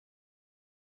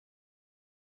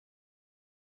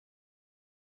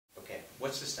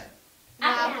What's this thing?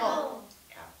 Apple.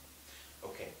 Apple.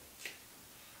 Okay.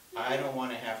 I don't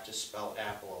want to have to spell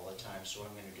apple all the time, so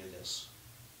I'm going to do this.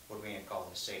 What are we going to call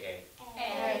this? Say A.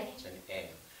 A. It's an A.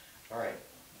 All right.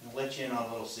 I'll let you in on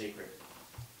a little secret.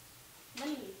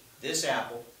 Money. This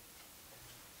apple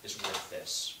is worth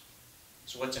this.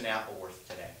 So what's an apple worth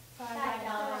today? $5.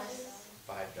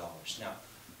 $5. Now,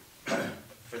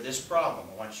 for this problem,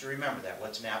 I want you to remember that.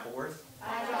 What's an apple worth?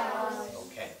 $5.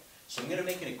 Okay. So I'm going to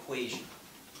make an equation.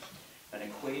 An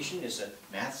equation is a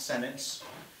math sentence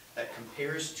that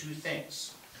compares two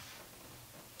things.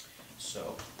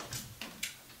 So,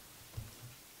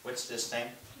 what's this thing?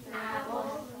 Apple.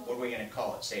 What are we going to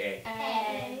call it? Say A.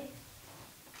 A.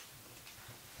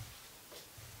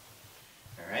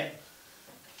 All right.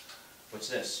 What's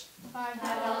this?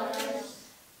 $5.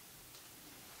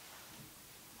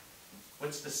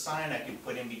 What's the sign I can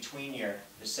put in between here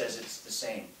that says it's the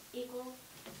same? Equal.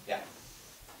 Yeah.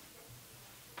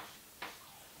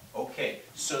 Okay,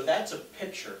 so that's a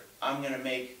picture. I'm going to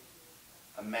make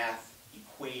a math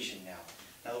equation now.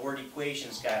 Now the word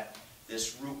equation's got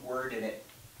this root word in it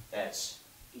that's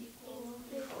Equal.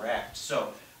 correct.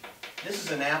 So this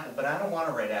is an apple, but I don't want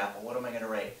to write apple. What am I going to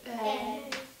write? A.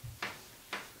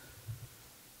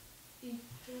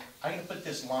 I'm going to put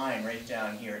this line right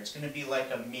down here. It's going to be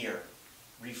like a mirror.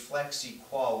 Reflects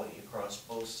equality across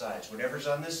both sides. Whatever's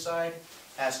on this side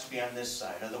has to be on this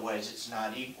side. Otherwise it's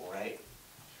not equal, right?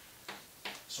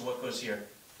 So what goes here?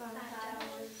 $5.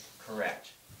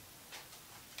 Correct.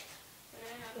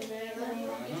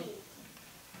 Mhm.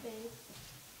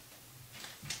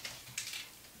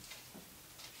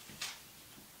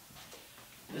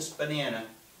 This banana,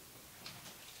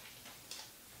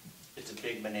 it's a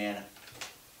big banana.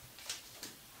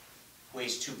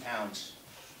 Weighs 2 pounds.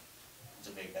 It's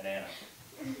a big banana.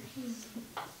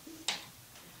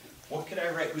 What could I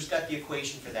write? Who's got the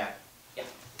equation for that? Yeah.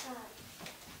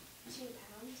 2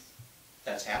 pounds.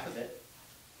 That's half of it.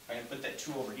 I'm going to put that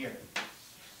 2 over here.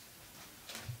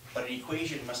 But an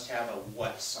equation must have a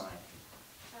what sign?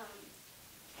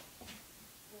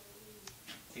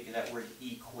 Think of that word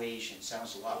equation.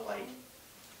 Sounds a lot like.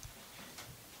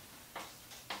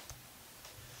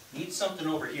 Need something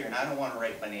over here, and I don't want to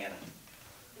write banana.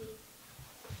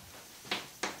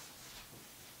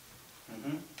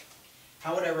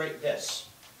 How would I write this?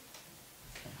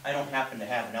 I don't happen to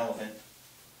have an elephant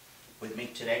with me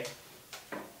today.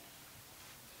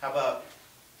 How about,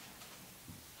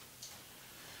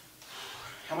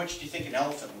 how much do you think an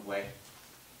elephant would weigh?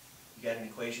 You got an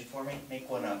equation for me? Make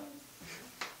one up.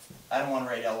 I don't want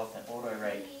to write elephant. What do I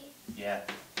write? Yeah.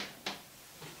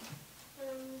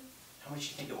 How much do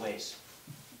you think it weighs?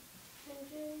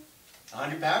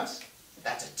 100 pounds?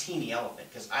 That's a teeny elephant,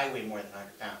 because I weigh more than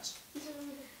 100 pounds.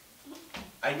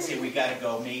 I'd say we got to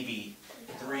go maybe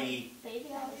 30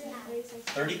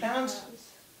 pounds?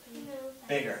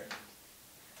 Bigger.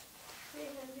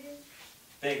 300.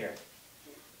 Bigger.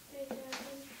 3,000.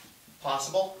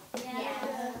 Possible?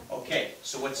 Yeah. Okay,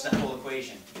 so what's that whole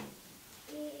equation?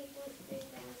 E equals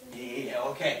 3,000. Yeah,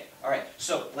 okay. All right,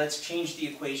 so let's change the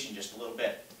equation just a little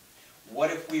bit.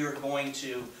 What if we were going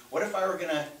to, what if I were going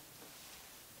to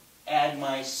add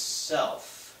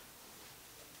myself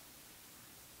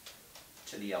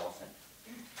to the elephant?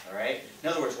 All right? In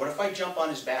other words, what if I jump on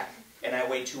his back and I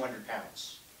weigh 200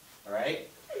 pounds? All right?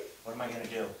 What am I going to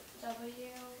do? W.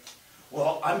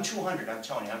 Well, I'm 200. I'm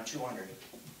telling you, I'm 200.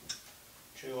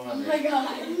 200. Oh my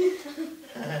god.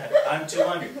 I'm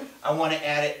 200. I want to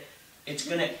add it. It's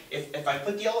going to, if I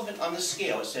put the elephant on the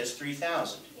scale, it says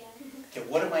 3,000. Yeah. Okay,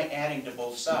 what am I adding to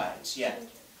both sides? Yeah.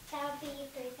 That would be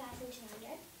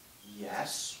 3,200.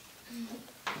 Yes.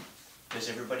 Does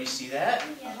everybody see that?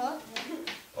 Yeah.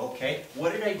 Okay.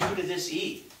 What did I do to this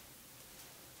E?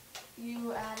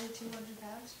 You added 200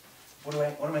 pounds. What am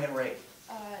I going to write?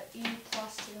 E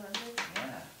plus 200.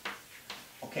 Yeah.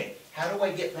 Okay. How do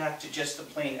I get back to just the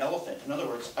plain elephant? In other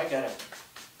words, I got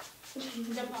to.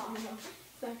 Jump off.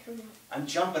 I'm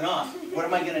jumping off. What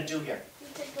am I going to do here? You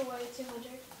take away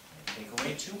 200. Take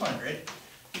away 200.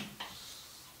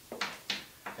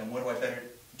 And what do I better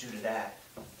do to that?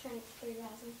 Turn it to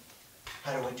 3,000.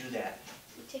 How do I do that?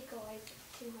 You take away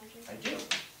 200. I do.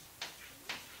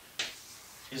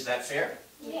 Is that fair?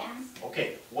 Yeah.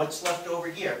 Okay, what's left over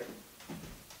here?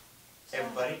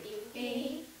 Everybody?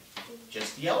 E.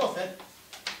 Just the elephant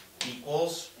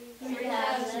equals,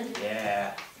 3,000.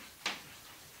 yeah.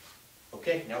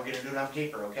 Okay, now we're going to do it on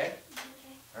paper, okay?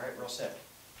 Okay. All right, we're all set.